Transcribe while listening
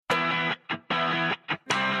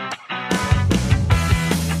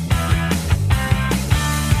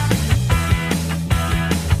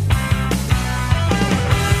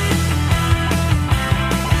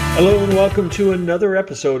Hello and welcome to another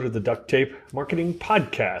episode of the Duct Tape Marketing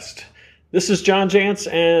Podcast. This is John Jantsch,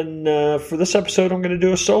 and for this episode I'm going to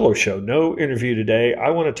do a solo show. No interview today.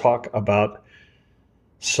 I want to talk about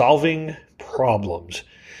solving problems.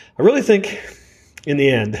 I really think in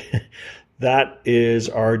the end that is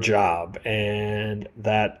our job, and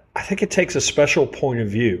that I think it takes a special point of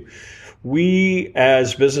view. We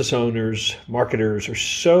as business owners, marketers, are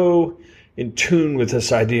so in tune with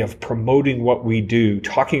this idea of promoting what we do,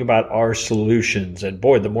 talking about our solutions. And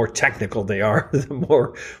boy, the more technical they are, the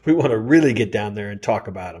more we want to really get down there and talk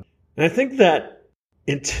about them. And I think that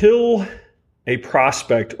until a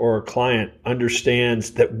prospect or a client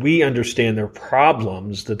understands that we understand their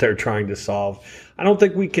problems that they're trying to solve, I don't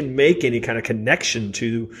think we can make any kind of connection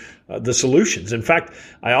to the solutions. In fact,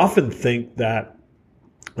 I often think that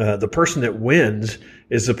the person that wins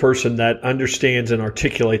is the person that understands and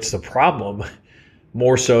articulates the problem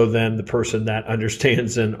more so than the person that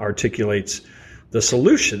understands and articulates the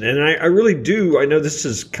solution. And I really do. I know this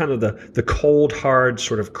is kind of the cold, hard,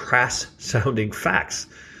 sort of crass sounding facts,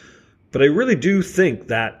 but I really do think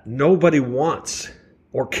that nobody wants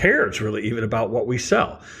or cares really even about what we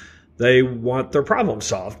sell. They want their problem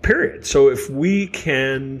solved, period. So if we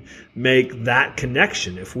can make that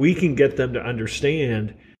connection, if we can get them to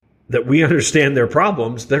understand that we understand their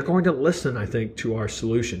problems, they're going to listen, I think, to our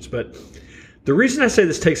solutions. But the reason I say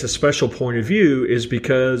this takes a special point of view is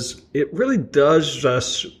because it really does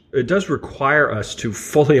require us to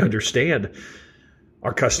fully understand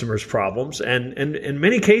our customers' problems, and in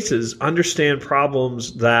many cases understand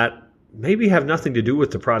problems that maybe have nothing to do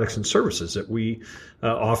with the products and services that we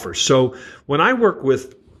offer. So when I work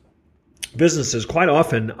with businesses, quite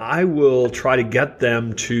often I will try to get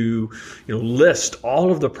them to, list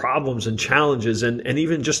all of the problems and challenges and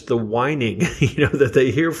even just the whining, that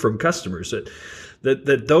they hear from customers.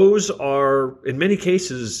 That those are, in many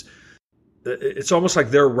cases, it's almost like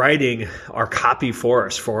they're writing our copy for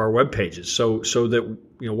us for our web pages. So that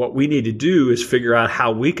what we need to do is figure out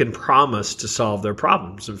how we can promise to solve their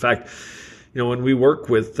problems. In fact, when we work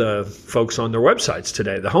with folks on their websites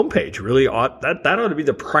today, the homepage really ought to be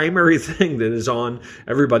the primary thing that is on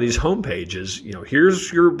everybody's homepage is,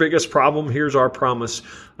 here's your biggest problem, here's our promise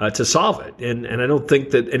to solve it. And I don't think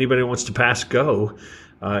that anybody wants to pass go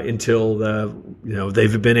until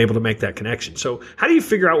they've been able to make that connection. So how do you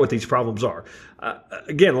figure out what these problems are?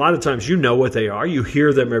 Again, a lot of times you know what they are. You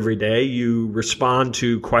hear them every day. You respond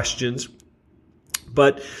to questions.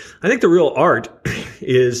 But I think the real art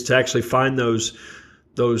is to actually find those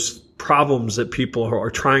problems that people are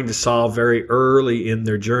trying to solve very early in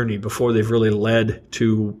their journey before they've really led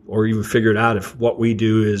to or even figured out if what we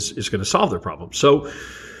do is going to solve their problem. So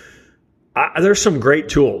there's some great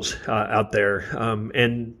tools out there,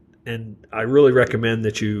 and I really recommend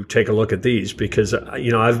that you take a look at these because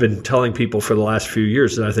I've been telling people for the last few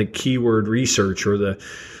years that I think keyword research or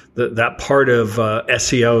that part of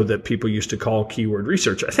SEO that people used to call keyword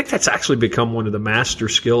research, I think that's actually become one of the master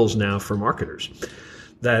skills now for marketers.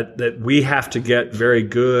 That we have to get very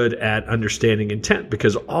good at understanding intent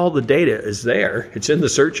because all the data is there. It's in the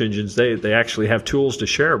search engines. They actually have tools to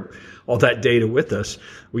share all that data with us.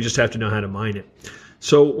 We just have to know how to mine it.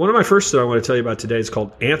 So one of my first that I want to tell you about today is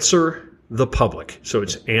called Answer the Public. So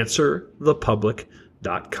it's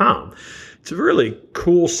answerthepublic.com. It's a really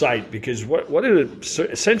cool site because what it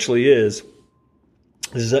essentially is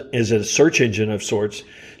a search engine of sorts.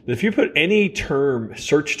 If you put any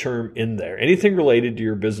search term in there, anything related to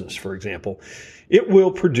your business, for example, it will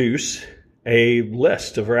produce a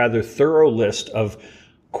rather thorough list of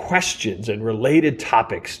questions and related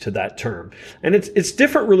topics to that term. And it's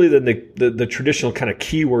different really than the traditional kind of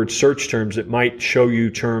keyword search terms that might show you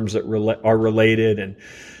terms that are related and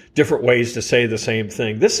different ways to say the same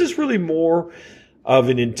thing. This is really more of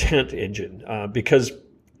an intent engine because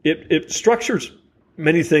it structures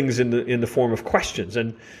many things in the form of questions.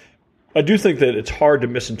 And I do think that it's hard to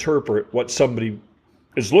misinterpret what somebody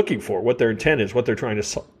is looking for, what their intent is, what they're trying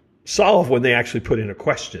to solve when they actually put in a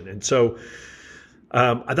question. And so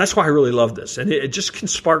that's why I really love this. And it just can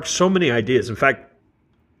spark so many ideas. In fact,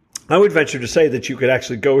 I would venture to say that you could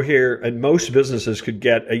actually go here and most businesses could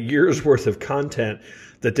get a year's worth of content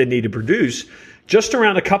that they need to produce just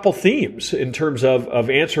around a couple themes in terms of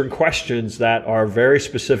answering questions that are very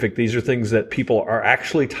specific. These are things that people are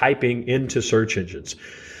actually typing into search engines.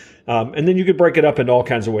 And then you could break it up into all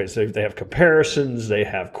kinds of ways. They have comparisons, they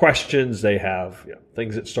have questions, they have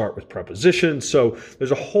things that start with prepositions. So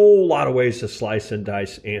there's a whole lot of ways to slice and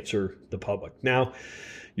dice Answer the Public. Now,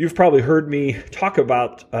 you've probably heard me talk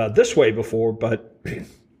about this way before, but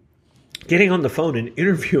getting on the phone and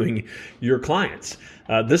interviewing your clients.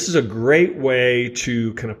 This is a great way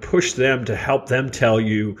to kind of push them to help them tell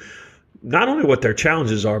you not only what their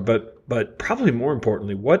challenges are, but probably more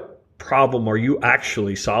importantly, what problem are you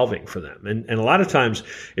actually solving for them? And a lot of times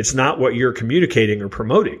it's not what you're communicating or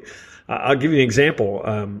promoting. I'll give you an example.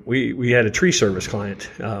 We had a tree service client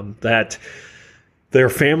that they're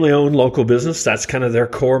family-owned local business. That's kind of their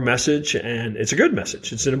core message, and it's a good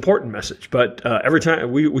message. It's an important message. But every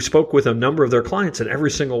time we spoke with a number of their clients, and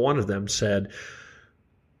every single one of them said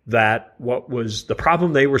that what was the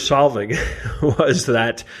problem they were solving was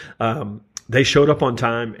that they showed up on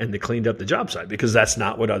time and they cleaned up the job site, because that's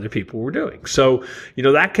not what other people were doing. So,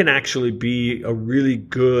 that can actually be a really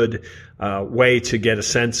good way to get a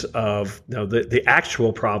sense of the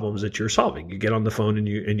actual problems that you're solving. You get on the phone and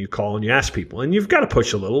you call and you ask people, and you've got to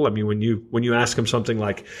push a little. I mean, when you ask them something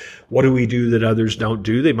like, "What do we do that others don't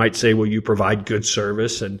do?" They might say, "Well, you provide good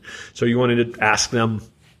service," and so you wanted to ask them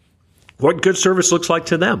what good service looks like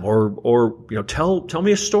to them, or tell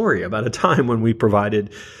me a story about a time when we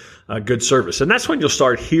provided good service. And that's when you'll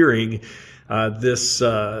start hearing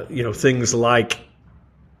things like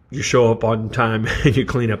you show up on time and you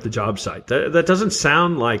clean up the job site. That doesn't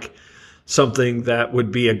sound like something that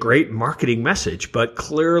would be a great marketing message, but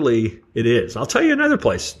clearly it is. I'll tell you another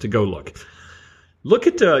place to go look. Look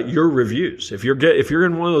at your reviews. If you're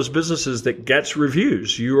in one of those businesses that gets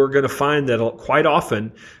reviews, you are going to find that quite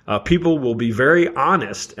often people will be very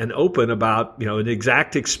honest and open about an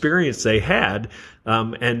exact experience they had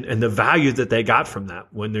and the value that they got from that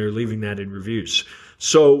when they're leaving that in reviews.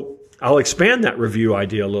 So I'll expand that review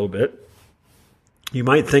idea a little bit. You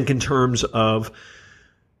might think in terms of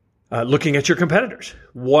looking at your competitors.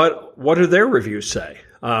 What do their reviews say?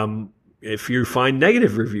 If you find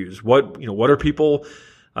negative reviews, what are people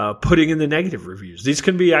putting in the negative reviews? These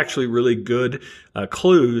can be actually really good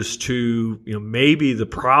clues to maybe the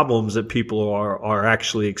problems that people are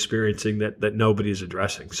actually experiencing that nobody's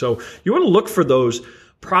addressing. So you want to look for those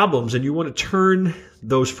problems, and you want to turn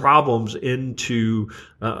those problems into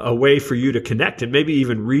a way for you to connect and maybe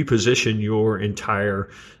even reposition your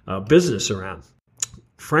entire business around.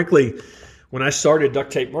 Frankly, when I started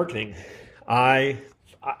Duct Tape Marketing, I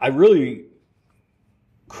really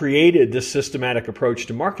created this systematic approach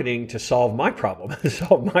to marketing to solve my problem, to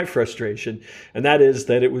solve my frustration. And that is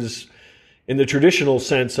that it was in the traditional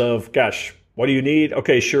sense of, gosh, what do you need?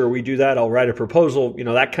 Okay, sure, we do that. I'll write a proposal.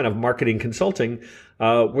 That kind of marketing consulting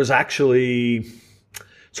was actually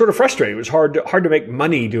sort of frustrating. It was hard to make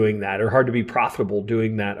money doing that, or hard to be profitable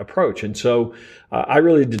doing that approach. And so I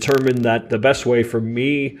really determined that the best way for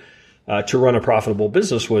me to run a profitable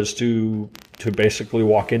business was to basically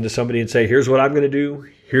walk into somebody and say, here's what I'm going to do.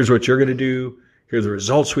 Here's what you're going to do. Here's the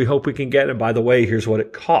results we hope we can get. And by the way, here's what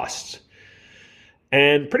it costs.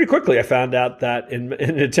 And pretty quickly, I found out that in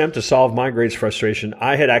an attempt to solve my greatest frustration,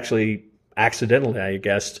 I had actually accidentally, I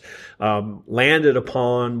guess, landed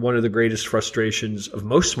upon one of the greatest frustrations of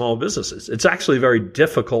most small businesses. It's actually very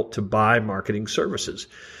difficult to buy marketing services.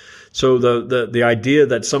 So the idea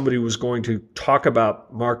that somebody was going to talk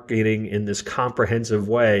about marketing in this comprehensive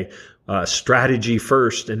way, strategy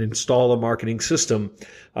first, and install a marketing system,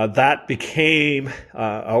 that became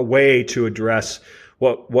a way to address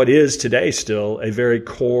what is today still a very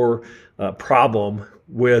core problem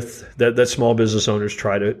with that small business owners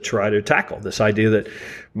try to tackle. This idea that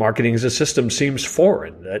marketing as a system seems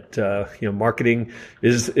foreign, that marketing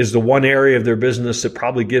is the one area of their business that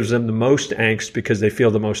probably gives them the most angst because they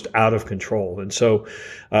feel the most out of control. And so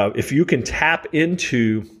if you can tap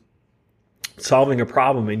into solving a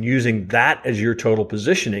problem and using that as your total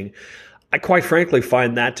positioning, I quite frankly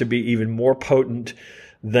find that to be even more potent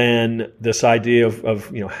than this idea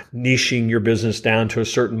of niching your business down to a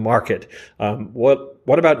certain market.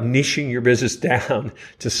 What about niching your business down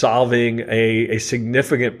to solving a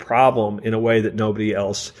significant problem in a way that nobody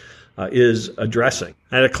else is addressing?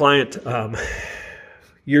 I had a client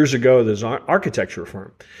years ago. There's an architecture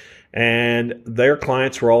firm, and their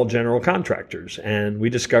clients were all general contractors. And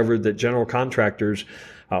we discovered that general contractors,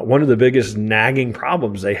 one of the biggest nagging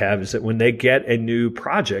problems they have is that when they get a new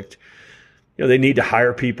project, they need to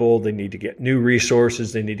hire people, they need to get new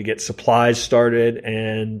resources, they need to get supplies started,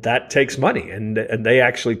 and that takes money. And they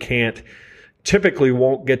actually typically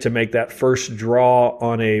won't get to make that first draw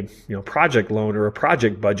on a project loan or a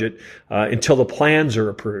project budget until the plans are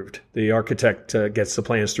approved. The architect gets the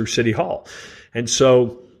plans through City Hall. And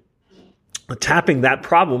so tapping that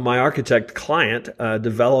problem, my architect client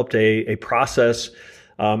developed a process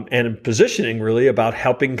and positioning really about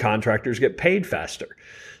helping contractors get paid faster.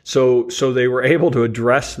 So they were able to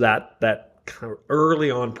address that kind of early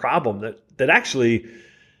on problem that actually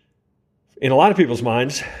in a lot of people's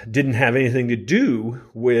minds, didn't have anything to do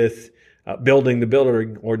with building the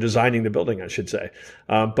building or designing the building, I should say.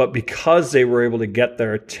 But because they were able to get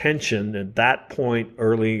their attention at that point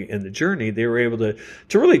early in the journey, they were able to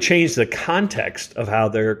really change the context of how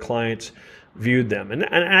their clients viewed them. And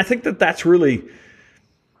I think that's really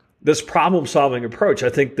this problem-solving approach. I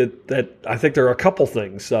think that there are a couple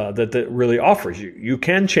things that really offers you. You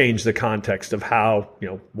can change the context of how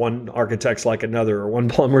one architect's like another or one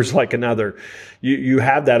plumber's like another. You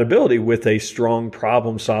have that ability with a strong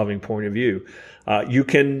problem-solving point of view. You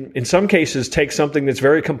can, in some cases, take something that's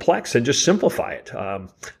very complex and just simplify it. I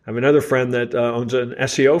have another friend that owns an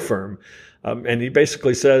SEO firm, and he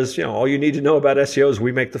basically says, all you need to know about SEO is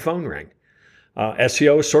we make the phone ring.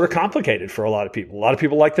 SEO is sort of complicated for a lot of people. A lot of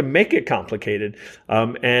people like to make it complicated.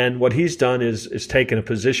 And what he's done is taken a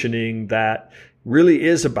positioning that really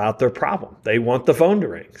is about their problem. They want the phone to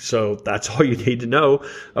ring. So that's all you need to know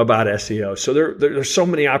about SEO. So there's so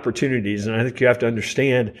many opportunities. And I think you have to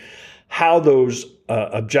understand how those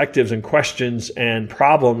objectives and questions and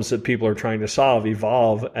problems that people are trying to solve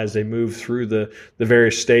evolve as they move through the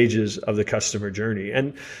various stages of the customer journey.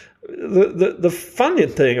 And the fun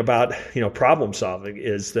thing about problem solving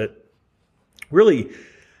is that really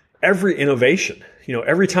every innovation,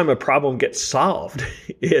 every time a problem gets solved,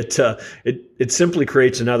 it simply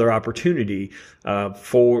creates another opportunity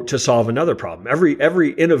to solve another problem.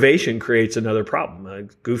 Every innovation creates another problem. A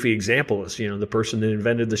goofy example is the person that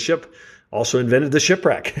invented the ship also invented the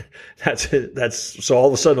shipwreck. That's so all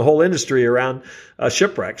of a sudden the whole industry around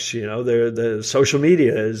shipwrecks. The social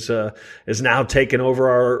media is now taken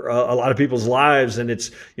over a lot of people's lives, and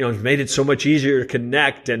it's made it so much easier to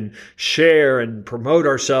connect and share and promote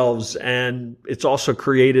ourselves, and it's also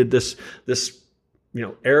created this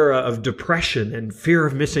era of depression and fear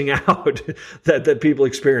of missing out that people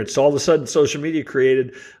experience. So all of a sudden, social media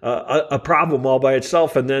created a problem all by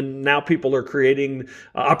itself, and then now people are creating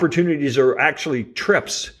opportunities or actually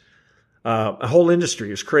trips. A whole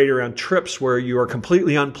industry is created around trips where you are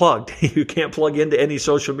completely unplugged. You can't plug into any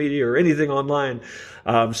social media or anything online.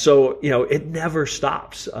 So it never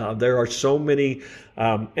stops. There are so many,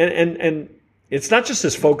 and it's not just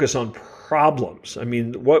this focus on problems. I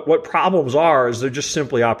mean, what problems are is they're just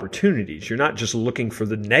simply opportunities. You're not just looking for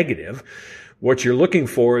the negative. What you're looking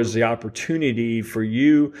for is the opportunity for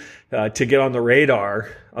you to get on the radar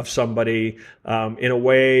of somebody in a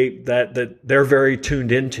way that they're very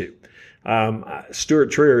tuned into.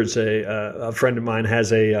 Stuart Trier is a friend of mine,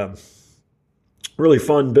 has a really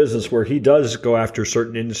fun business where he does go after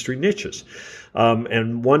certain industry niches.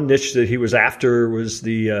 And one niche that he was after was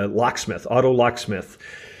the locksmith, auto locksmith.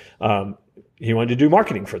 He wanted to do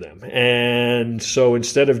marketing for them. And so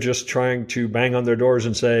instead of just trying to bang on their doors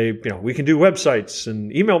and say, we can do websites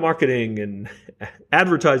and email marketing and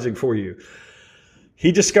advertising for you,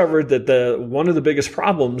 he discovered that one of the biggest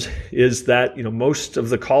problems is that, most of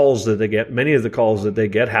the calls that they get, many of the calls that they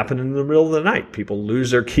get happen in the middle of the night. People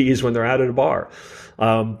lose their keys when they're out at a bar.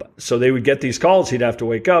 So they would get these calls. He'd have to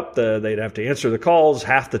wake up. They'd have to answer the calls.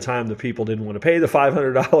 Half the time, the people didn't want to pay the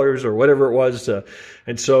 $500 or whatever it was.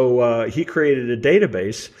 And so he created a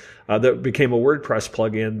database that became a WordPress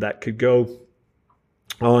plugin that could go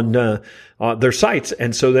on their sites.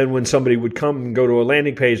 And so then when somebody would come and go to a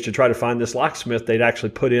landing page to try to find this locksmith, they'd actually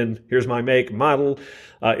put in, here's my make, model.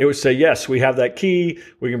 It would say, yes, we have that key.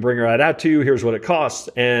 We can bring it right out to you. Here's what it costs.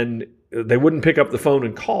 And they wouldn't pick up the phone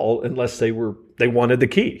and call unless they wanted the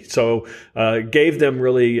key. So gave them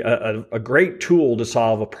really a great tool to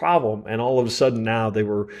solve a problem. And all of a sudden now they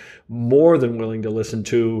were more than willing to listen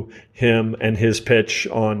to him and his pitch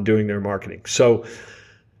on doing their marketing. So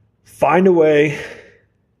find a way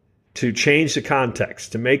to change the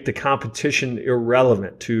context, to make the competition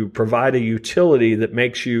irrelevant, to provide a utility that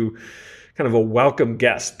makes you kind of a welcome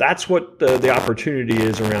guest. That's what the opportunity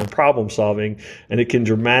is around problem solving, and it can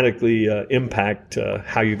dramatically impact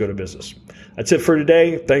how you go to business. That's it for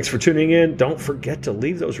today. Thanks for tuning in. Don't forget to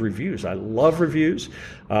leave those reviews. I love reviews.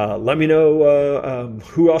 Let me know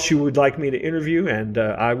who else you would like me to interview, and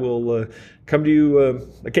I will come to you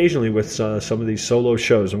occasionally with some of these solo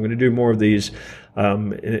shows. I'm going to do more of these,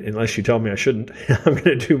 unless you tell me I shouldn't. I'm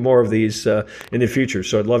going to do more of these in the future.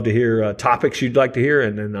 So I'd love to hear topics you'd like to hear,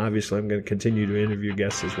 and then obviously I'm going to continue to interview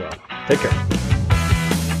guests as well. Take care.